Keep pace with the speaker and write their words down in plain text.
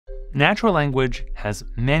Natural language has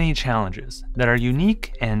many challenges that are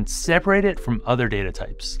unique and separate it from other data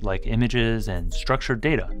types, like images and structured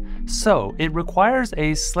data. So it requires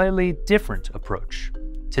a slightly different approach.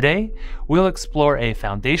 Today, we'll explore a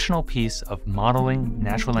foundational piece of modeling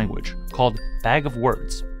natural language called bag of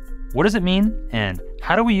words. What does it mean, and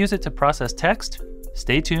how do we use it to process text?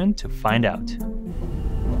 Stay tuned to find out.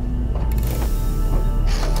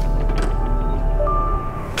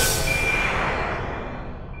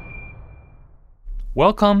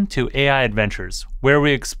 Welcome to AI Adventures, where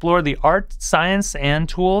we explore the art, science, and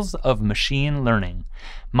tools of machine learning.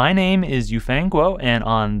 My name is Yufeng, and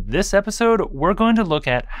on this episode, we're going to look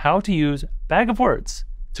at how to use bag of words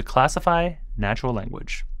to classify natural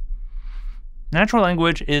language. Natural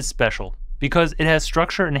language is special because it has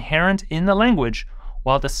structure inherent in the language,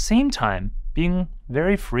 while at the same time being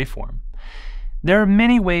very freeform. There are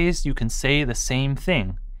many ways you can say the same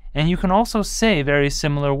thing, and you can also say very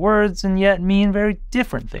similar words and yet mean very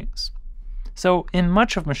different things. So in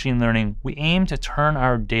much of machine learning, we aim to turn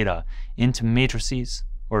our data into matrices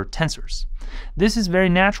or tensors. This is very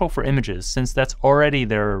natural for images since that's already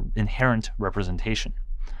their inherent representation.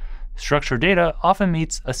 Structured data often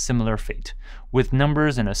meets a similar fate, with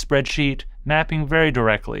numbers in a spreadsheet mapping very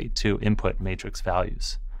directly to input matrix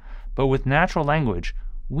values. But with natural language,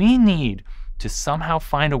 we need to somehow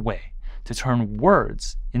find a way to turn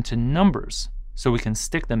words into numbers so we can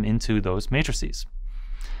stick them into those matrices.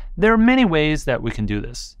 There are many ways that we can do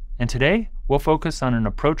this, and today we'll focus on an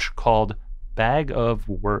approach called bag of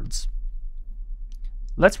words.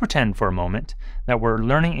 Let's pretend for a moment that we're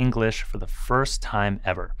learning English for the first time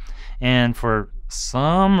ever, and for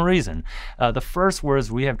some reason, the first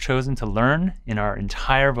words we have chosen to learn in our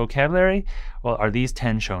entire vocabulary, well, are these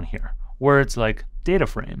 10 shown here. Words like data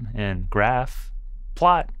frame and graph,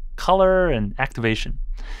 plot, color, and activation.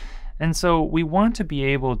 And so we want to be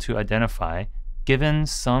able to identify, given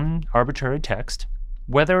some arbitrary text,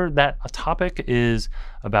 whether that a topic is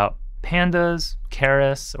about pandas,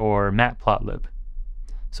 Keras, or matplotlib.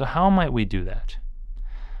 So how might we do that?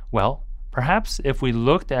 Well, perhaps if we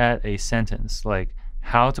looked at a sentence like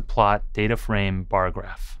how to plot data frame bar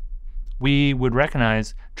graph, we would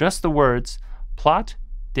recognize just the words plot,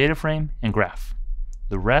 data frame, and graph.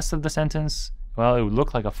 The rest of the sentence, well, it would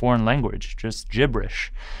look like a foreign language, just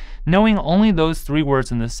gibberish. Knowing only those 3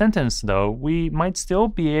 words in the sentence, though, we might still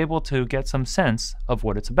be able to get some sense of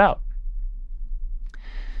what it's about.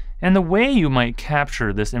 And the way you might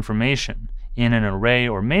capture this information in an array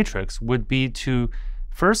or matrix would be to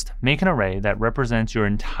first make an array that represents your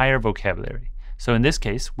entire vocabulary. So in this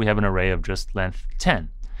case, we have an array of just length 10.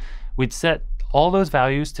 We'd set all those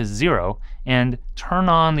values to 0 and turn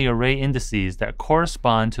on the array indices that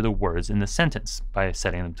correspond to the words in the sentence by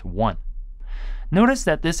setting them to 1. Notice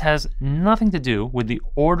that this has nothing to do with the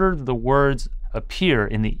order the words appear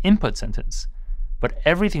in the input sentence, but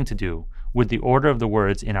everything to do with the order of the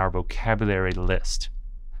words in our vocabulary list.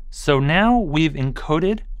 So now we've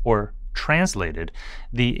encoded or translated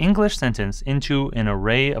the English sentence into an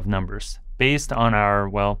array of numbers based on our,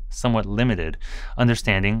 well, somewhat limited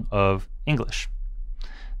understanding of English.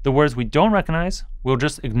 The words we don't recognize, we'll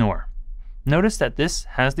just ignore. Notice that this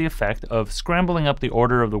has the effect of scrambling up the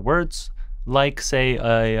order of the words, like, say,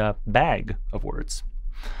 a bag of words.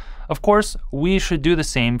 Of course, we should do the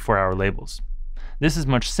same for our labels. This is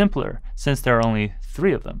much simpler since there are only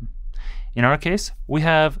 3 of them. In our case, we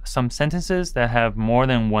have some sentences that have more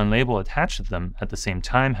than one label attached to them at the same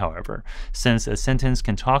time, however, since a sentence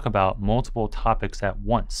can talk about multiple topics at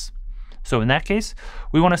once. So in that case,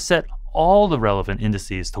 we want to set all the relevant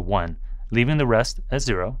indices to 1, leaving the rest as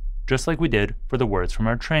 0, just like we did for the words from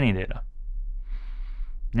our training data.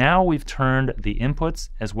 Now we've turned the inputs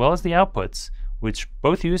as well as the outputs, which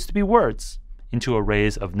both used to be words, into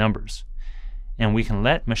arrays of numbers. And we can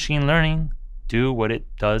let machine learning do what it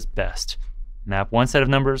does best: map one set of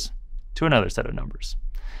numbers to another set of numbers.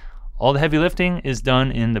 All the heavy lifting is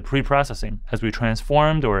done in the pre-processing as we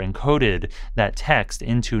transformed or encoded that text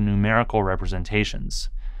into numerical representations.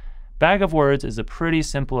 Bag of words is a pretty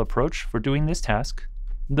simple approach for doing this task,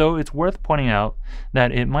 though it's worth pointing out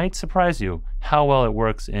that it might surprise you how well it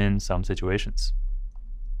works in some situations.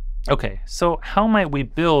 Okay, so how might we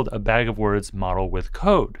build a bag of words model with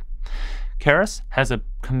code? Keras has a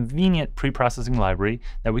convenient pre-processing library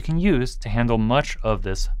that we can use to handle much of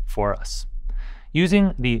this for us.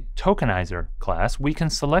 Using the tokenizer class, we can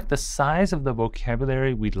select the size of the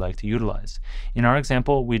vocabulary we'd like to utilize. In our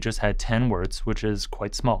example, we just had 10 words, which is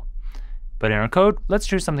quite small. But in our code, let's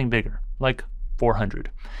choose something bigger, like 400.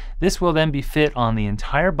 This will then be fit on the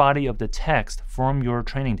entire body of the text from your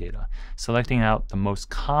training data, selecting out the most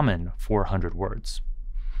common 400 words.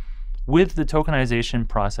 With the tokenization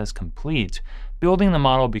process complete, building the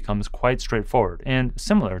model becomes quite straightforward and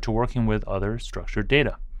similar to working with other structured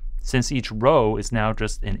data. Since each row is now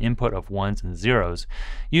just an input of ones and zeros,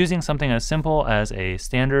 using something as simple as a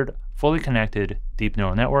standard, fully connected deep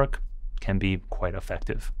neural network can be quite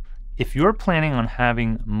effective. If you're planning on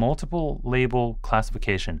having multiple label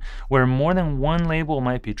classification, where more than one label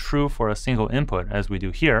might be true for a single input, as we do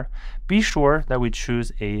here, be sure that we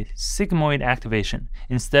choose a sigmoid activation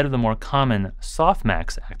instead of the more common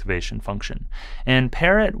softmax activation function, and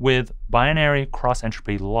pair it with binary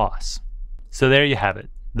cross-entropy loss. So there you have it,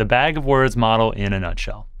 the bag of words model in a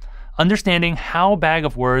nutshell. Understanding how bag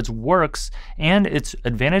of words works and its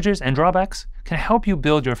advantages and drawbacks can help you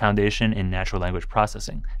build your foundation in natural language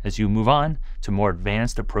processing as you move on to more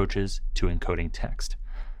advanced approaches to encoding text.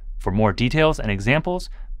 For more details and examples,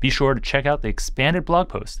 be sure to check out the expanded blog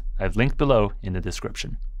post I've linked below in the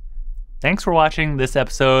description. Thanks for watching this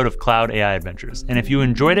episode of Cloud AI Adventures, and if you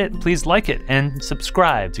enjoyed it, please like it and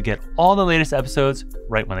subscribe to get all the latest episodes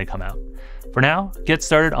right when they come out. For now, get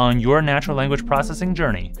started on your natural language processing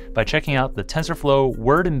journey by checking out the TensorFlow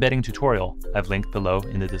word embedding tutorial I've linked below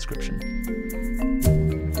in the description.